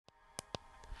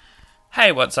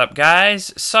Hey, what's up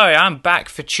guys? So, I'm back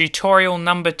for tutorial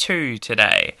number 2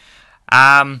 today.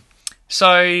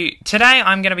 So today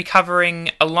I'm going to be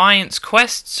covering Alliance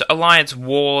quests, Alliance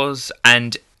wars,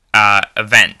 and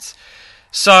events.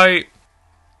 So,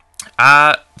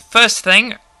 first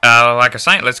thing, like I was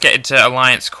saying, let's get into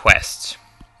Alliance quests.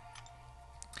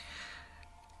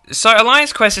 So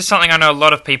Alliance quest is something I know a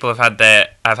lot of people have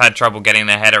had trouble getting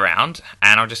their head around,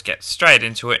 and I'll just get straight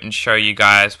into it and show you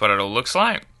guys what it all looks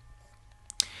like.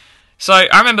 So,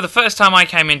 I remember the first time I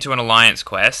came into an Alliance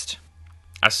quest,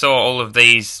 I saw all of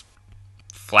these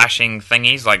flashing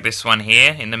thingies, like this one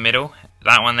here in the middle,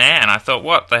 that one there, and I thought,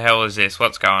 what the hell is this?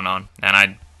 What's going on? And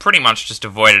I pretty much just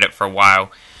avoided it for a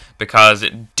while, because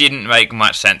it didn't make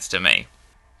much sense to me.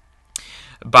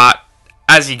 But,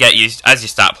 as you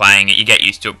start playing it, you get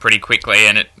used to it pretty quickly,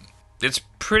 and it's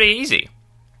pretty easy.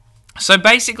 So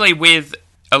basically, with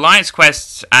Alliance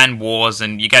quests and wars,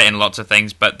 and you get it in lots of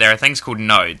things, but there are things called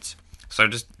nodes. So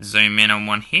just zoom in on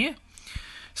one here.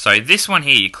 So this one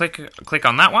here, you click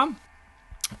on that one.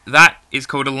 That is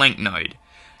called a link node.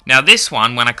 Now this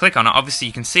one, when I click on it, obviously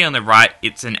you can see on the right,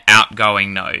 it's an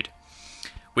outgoing node.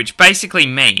 Which basically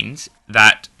means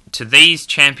that to these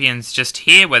champions just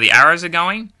here, where the arrows are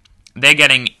going, they're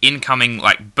getting incoming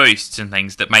like boosts and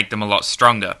things that make them a lot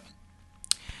stronger.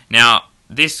 Now,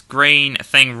 this green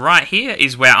thing right here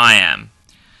is where I am.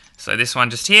 So this one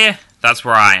just here, that's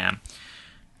where I am.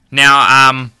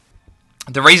 Now,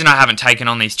 the reason I haven't taken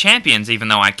on these champions, even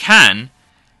though I can,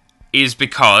 is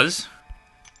because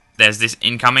there's this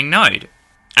incoming node.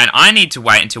 And I need to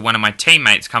wait until one of my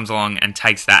teammates comes along and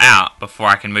takes that out before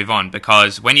I can move on.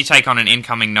 Because when you take on an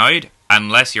incoming node,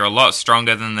 unless you're a lot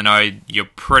stronger than the node, you're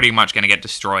pretty much going to get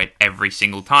destroyed every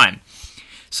single time.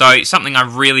 So, something I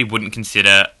really wouldn't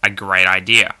consider a great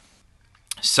idea.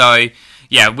 So,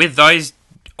 yeah, with those,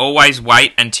 always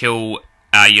wait until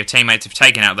your teammates have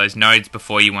taken out those nodes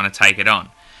before you want to take it on.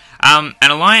 And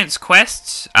Alliance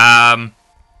quests,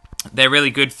 they're really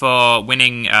good for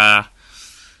winning, I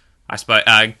suppose,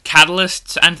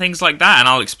 catalysts and things like that, and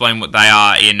I'll explain what they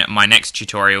are in my next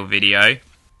tutorial video.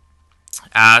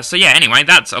 So yeah, anyway,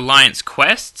 that's Alliance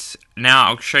quests. Now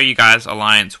I'll show you guys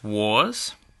Alliance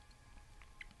wars.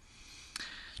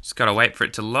 Just gotta wait for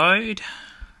it to load.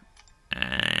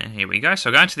 And here we go.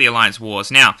 So going to the Alliance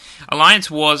wars. Now,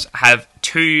 Alliance wars have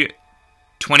two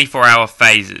 24-hour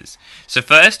phases. So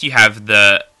first you have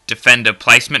the defender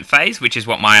placement phase, which is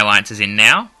what my alliance is in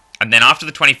now. And then after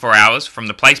the 24 hours from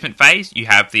the placement phase, you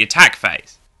have the attack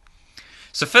phase.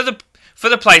 So for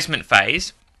the placement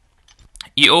phase,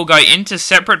 you all go into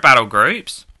separate battle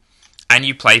groups and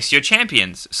you place your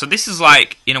champions. So this is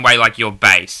like, in a way, like your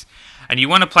base. And you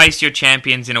want to place your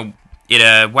champions in a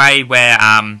way where,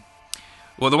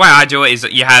 well, the way I do it is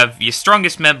that you have your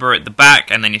strongest member at the back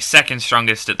and then your second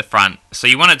strongest at the front. So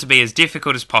you want it to be as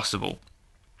difficult as possible.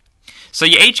 So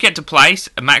you each get to place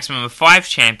a maximum of 5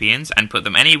 champions and put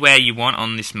them anywhere you want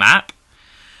on this map.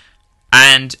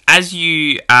 And as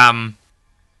you,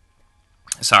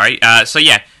 so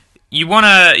yeah, you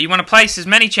wanna place as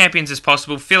many champions as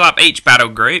possible, fill up each battle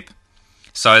group,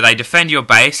 so they defend your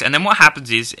base. And then what happens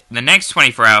is, in the next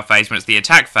 24-hour phase, when it's the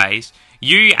attack phase,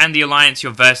 you and the alliance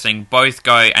you're versing both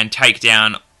go and take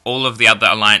down all of the other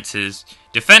alliance's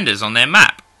defenders on their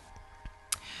map.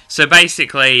 So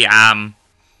basically,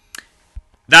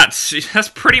 that's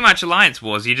pretty much Alliance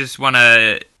wars. You just want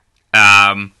to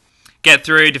get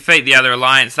through, defeat the other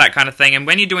alliance, that kind of thing. And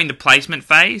when you're doing the placement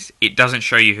phase, it doesn't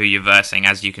show you who you're versing,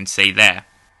 as you can see there.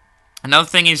 Another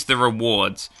thing is the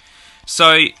rewards.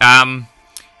 So,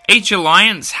 each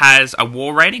alliance has a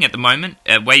war rating at the moment,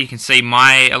 where you can see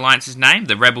my alliance's name,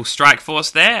 the Rebel Strike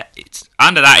Force there.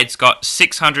 Under that, it's got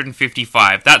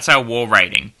 655. That's our war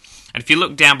rating. And if you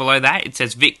look down below that, it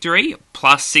says victory,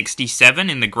 plus 67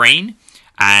 in the green,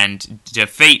 and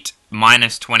defeat,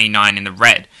 minus 29 in the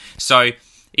red. So,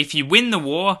 if you win the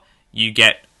war, you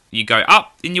go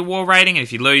up in your war rating, and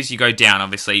if you lose, you go down,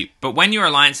 obviously. But when your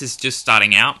alliance is just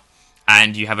starting out,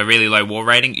 and you have a really low war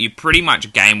rating, you pretty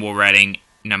much gain war rating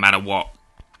no matter what.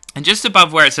 And just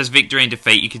above where it says victory and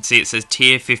defeat, you can see it says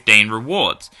tier 15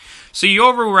 rewards. So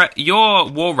your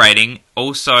war rating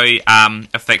also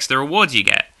affects the rewards you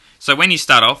get. So when you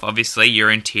start off, obviously,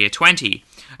 you're in tier 20.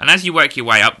 And as you work your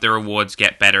way up, the rewards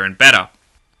get better and better.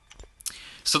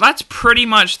 So that's pretty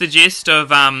much the gist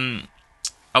of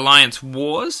Alliance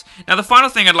wars. Now the final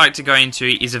thing I'd like to go into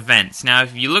is events. Now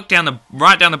if you look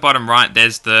right down the bottom right,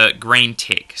 there's the green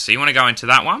tick. So you want to go into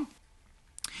that one.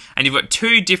 And you've got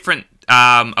two different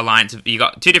alliance. You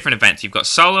got two different events. You've got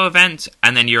solo events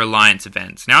and then your alliance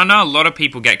events. Now I know a lot of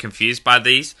people get confused by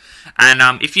these,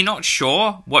 and if you're not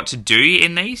sure what to do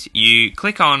in these, you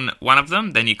click on one of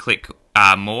them, then you click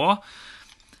more,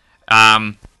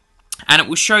 and it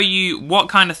will show you what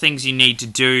kind of things you need to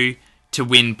do to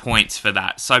win points for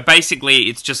that. So basically,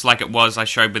 it's just like it was I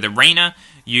showed with Arena.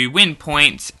 You win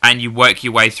points and you work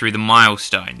your way through the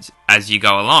milestones as you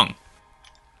go along.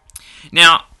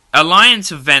 Now,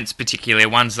 alliance events particularly are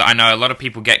ones that I know a lot of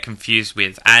people get confused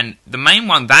with, and the main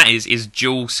one that is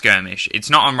Duel Skirmish. It's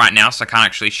not on right now, so I can't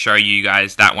actually show you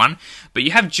guys that one, but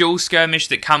you have Duel Skirmish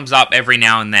that comes up every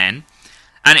now and then,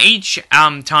 and each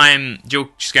time Duel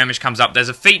Skirmish comes up, there's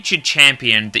a featured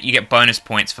champion that you get bonus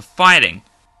points for fighting.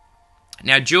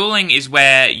 Now, dueling is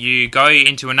where you go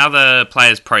into another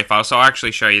player's profile, so I'll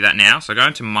actually show you that now. So go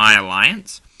into My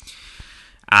Alliance,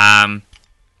 go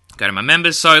to My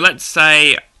Members. So let's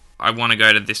say I want to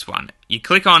go to this one. You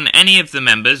click on any of the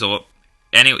members, or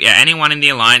anyone in the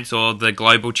Alliance, or the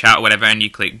global chat, or whatever, and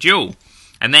you click Duel.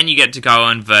 And then you get to go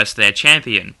and verse their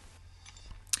champion.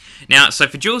 Now, so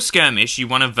for Duel Skirmish, you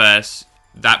want to verse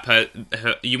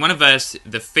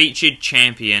the featured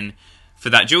champion for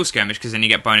that Duel Skirmish, because then you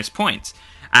get bonus points.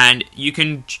 And you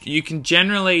can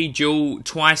generally duel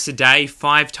twice a day,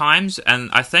 5 times,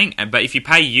 and I think, but if you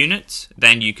pay units,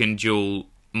 then you can duel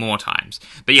more times.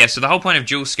 But yeah, so the whole point of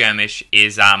Duel Skirmish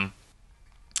is for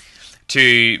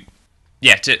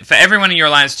everyone in your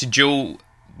alliance to duel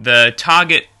the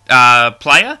target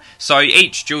player. So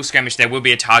each Duel Skirmish there will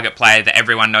be a target player that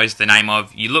everyone knows the name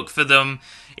of. You look for them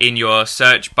in your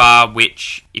search bar,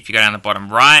 which if you go down the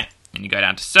bottom right and you go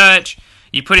down to search,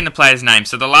 you put in the player's name.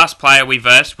 So the last player we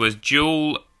versed was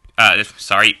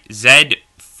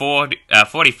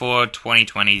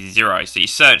Z442020. So you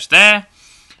search there,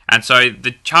 and so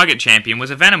the target champion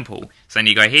was a Venom Pool. So then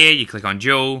you go here, you click on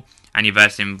Duel, and you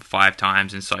verse him 5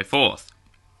 times and so forth.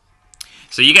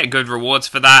 So you get good rewards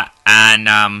for that,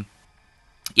 and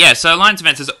yeah, so Alliance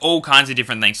events has all kinds of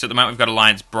different things. So at the moment we've got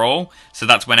Alliance Brawl, so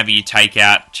that's whenever you take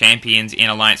out champions in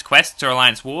Alliance Quests or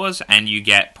Alliance Wars, and you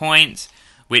get points,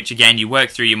 which again, you work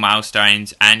through your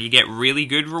milestones, and you get really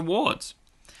good rewards.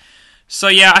 So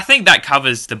yeah, I think that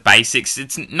covers the basics.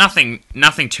 It's nothing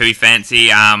too fancy.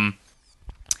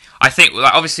 I think,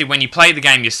 obviously, when you play the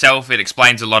game yourself, it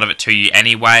explains a lot of it to you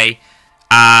anyway.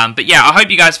 But yeah, I hope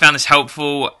you guys found this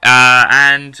helpful,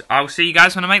 and I'll see you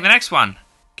guys when I make the next one.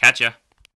 Catch ya.